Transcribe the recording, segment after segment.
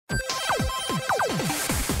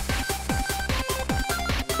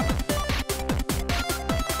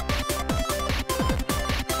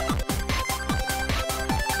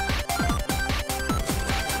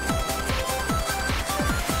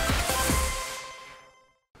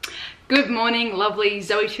Good morning, lovely.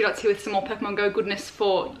 ZoëTwoDots here with some more Pokemon Go goodness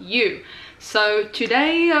for you. So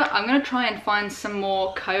today I'm going to try and find some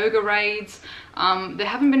more Kyogre raids. There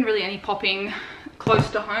haven't been really any popping close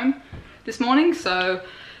to home this morning, so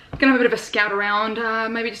I'm going to have a bit of a scout around,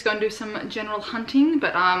 maybe just go and do some general hunting,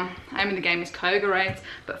 but aim of the game is Kyogre raids.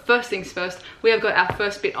 But first things first, we have got our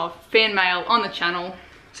first bit of fan mail on the channel.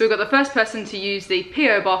 So we've got the first person to use the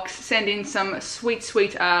PO box, send in some sweet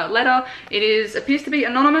letter. It appears to be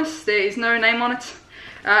anonymous, there is no name on it,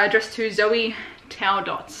 addressed to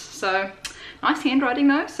ZoëTwoDots. So nice handwriting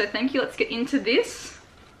though, so thank you. Let's get into this.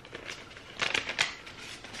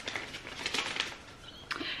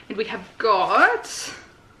 And we have got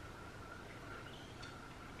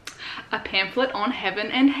a pamphlet on heaven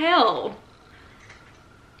and hell.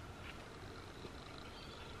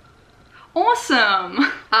 Awesome!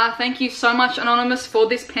 Thank you so much, Anonymous, for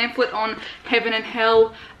this pamphlet on heaven and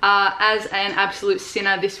hell. As an absolute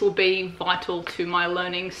sinner, this will be vital to my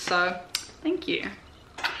learning, so thank you.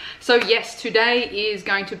 So yes, today is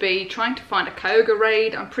going to be trying to find a Kyogre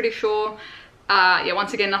raid, I'm pretty sure. Yeah,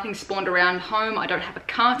 once again, nothing spawned around home. I don't have a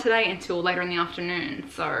car today until later in the afternoon,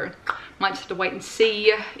 so might just have to wait and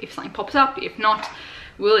see if something pops up. If not,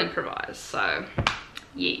 we'll improvise, so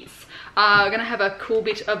yes. We're gonna have a cool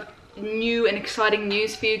bit of new and exciting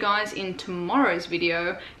news for you guys in tomorrow's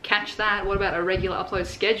video. Catch that. What about a regular upload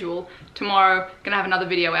schedule? Tomorrow, gonna have another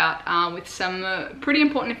video out with some pretty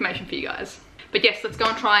important information for you guys. But yes, let's go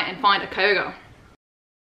and try and find a Kyogre.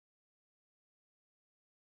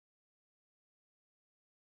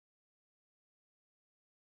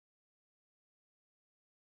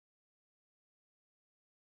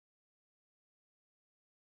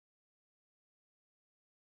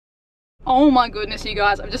 Oh my goodness, you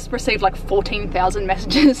guys, I've just received like 14,000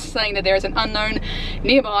 messages saying that there is an unknown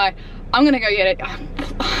nearby. I'm gonna go get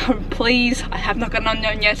it. Please, I have not got an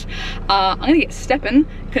unknown yet. I'm gonna get stepping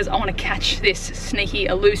because I want to catch this sneaky,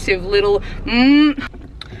 elusive little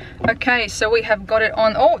Okay, so we have got it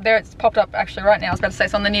on. Oh, there it's popped up actually right now. I was about to say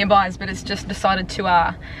it's on the nearbys, but it's just decided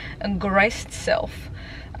to grace itself.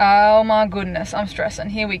 Oh my goodness, I'm stressing.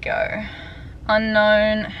 Here we go.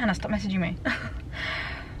 Unknown. Hannah, stop messaging me.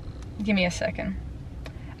 Give me a second.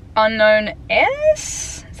 Unknown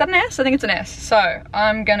S? Is that an S? I think it's an S. So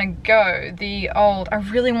I'm gonna go the old, I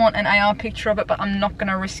really want an AR picture of it, but I'm not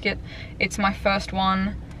gonna risk it. It's my first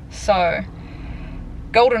one. So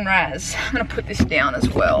Golden Raz. I'm gonna put this down as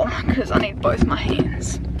well because I need both my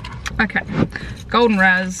hands. Okay, Golden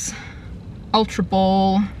Raz, Ultra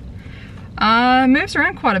Ball. Moves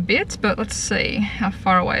around quite a bit, but let's see how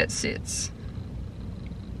far away it sits.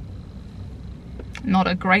 Not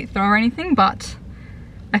a great throw or anything, but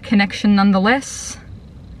a connection nonetheless.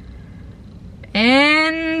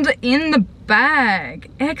 And in the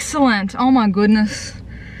bag. Excellent. Oh my goodness.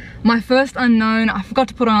 My first unknown. I forgot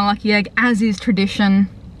to put on a lucky egg, as is tradition.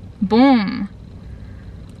 Boom.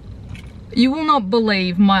 You will not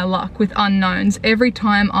believe my luck with unknowns. Every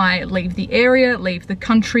time I leave the area, leave the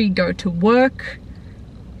country, go to work,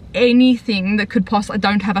 anything that could possibly, I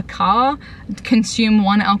don't have a car, consume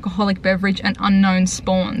one alcoholic beverage, and unknown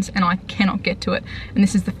spawns, and I cannot get to it. And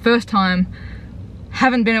this is the first time,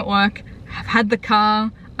 haven't been at work, have had the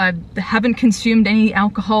car, I haven't consumed any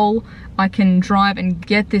alcohol, I can drive and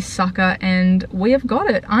get this sucker, and we have got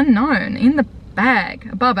it. Unknown, in the bag,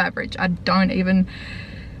 above average. I don't even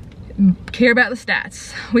care about the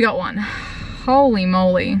stats. We got one. Holy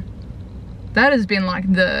moly. That has been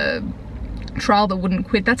like the trial that wouldn't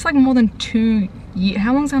quit. That's like more than 2 years.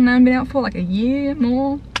 How long's Unknown been out for? Like a year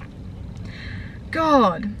more?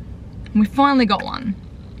 God. We finally got one.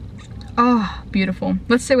 Oh, beautiful.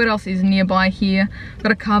 Let's see what else is nearby here.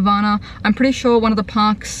 Got a Carvana. I'm pretty sure one of the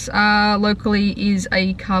parks locally is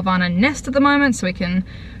a Carvana nest at the moment, so we can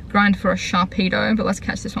grind for a Sharpedo, but let's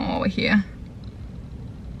catch this one while we're here.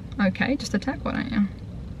 Okay, just attack, why don't you?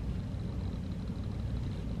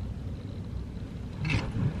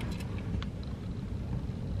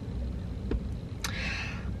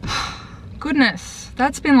 Goodness,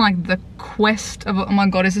 that's been like the quest of, oh my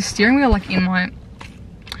god, is the steering wheel like in my,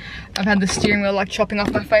 I've had the steering wheel like chopping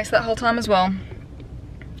off my face that whole time as well.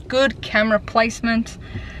 Good camera placement,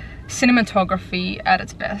 cinematography at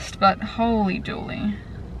its best, but holy dooly.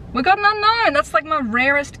 We got an unknown, that's like my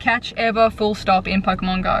rarest catch ever, full stop, in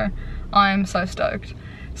Pokemon Go. I'm so stoked.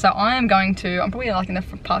 So I am going to, I'm probably like in the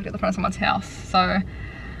park at the front of someone's house, so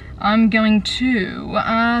I'm going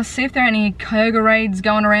to see if there are any Kyogre raids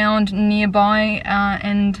going around nearby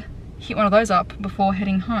and hit one of those up before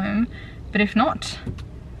heading home. But if not,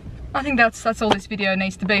 I think that's all this video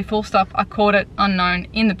needs to be. Full stop. I caught it, unknown,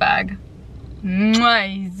 in the bag.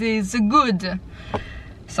 Mwah, it's good.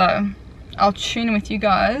 So I'll tune in with you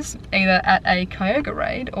guys either at a Kyogre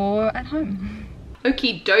raid or at home.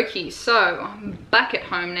 Okie dokie, so I'm back at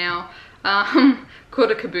home now.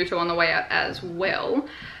 Caught a Kabuto on the way out as well.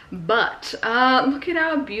 But look at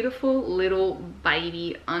our beautiful little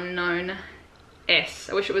baby unknown S.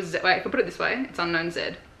 I wish it was Z. Wait, if I put it this way, it's unknown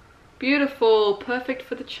Z. Beautiful, perfect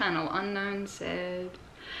for the channel, unknown Z.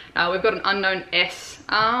 We've got an unknown S,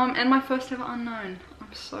 and my first ever unknown.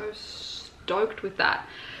 I'm so stoked with that.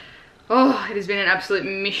 Oh, it has been an absolute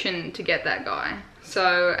mission to get that guy.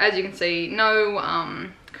 So as you can see, no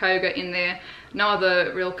Kyogre in there. No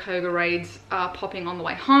other real Kyogre raids are popping on the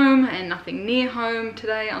way home, and nothing near home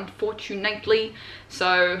today, unfortunately.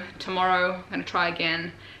 So tomorrow I'm gonna try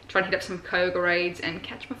again, try and hit up some Kyogre raids and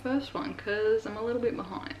catch my first one, because I'm a little bit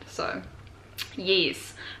behind. So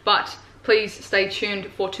yes, but please stay tuned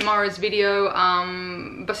for tomorrow's video.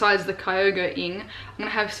 Besides the Kyogre-ing, I'm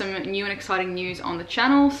gonna have some new and exciting news on the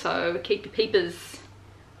channel, so keep your peepers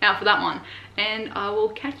out for that one. And I will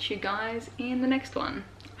catch you guys in the next one.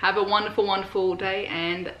 Have a wonderful, wonderful day,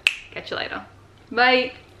 and catch you later.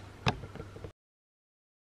 Bye.